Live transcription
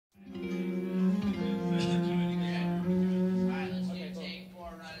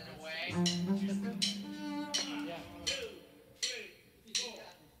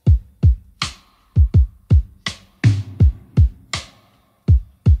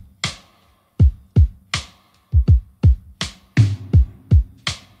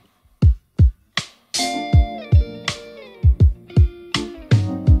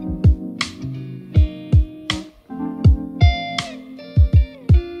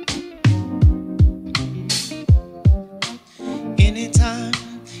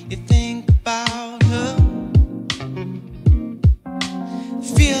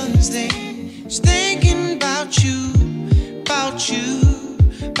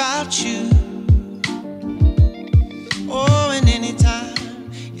about you. Oh, and anytime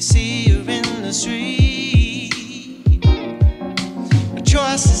you see her in the street, the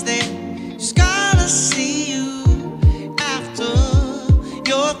choice is there. She's gotta see you after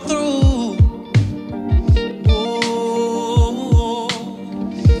you're through.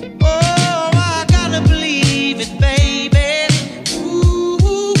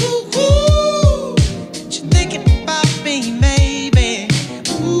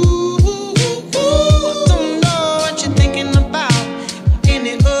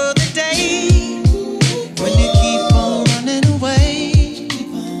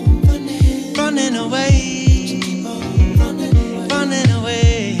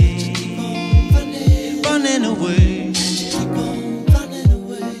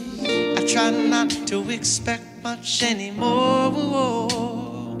 Expect much anymore.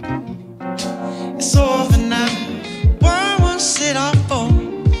 It's over now. Won't sit off for,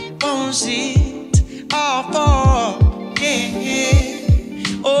 won't sit off for,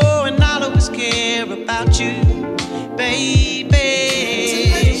 yeah. Oh, and I'll always care about you, baby.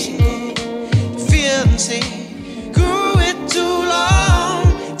 Feelings say, grew it too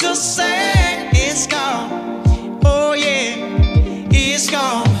long to say it's gone. Oh yeah, it's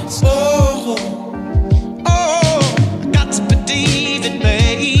gone. Oh.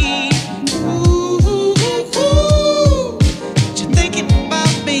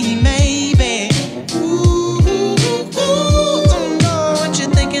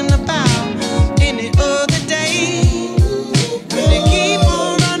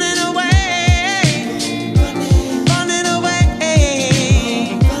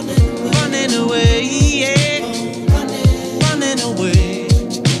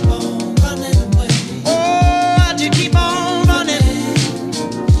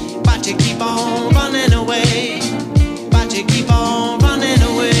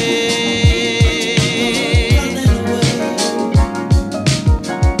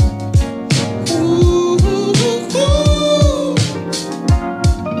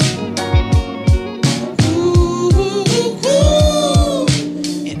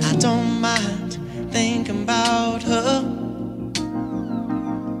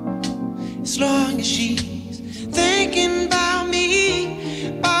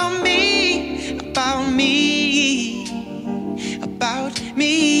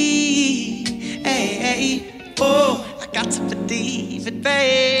 Got to believe it,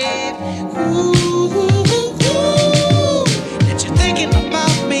 babe. Ooh.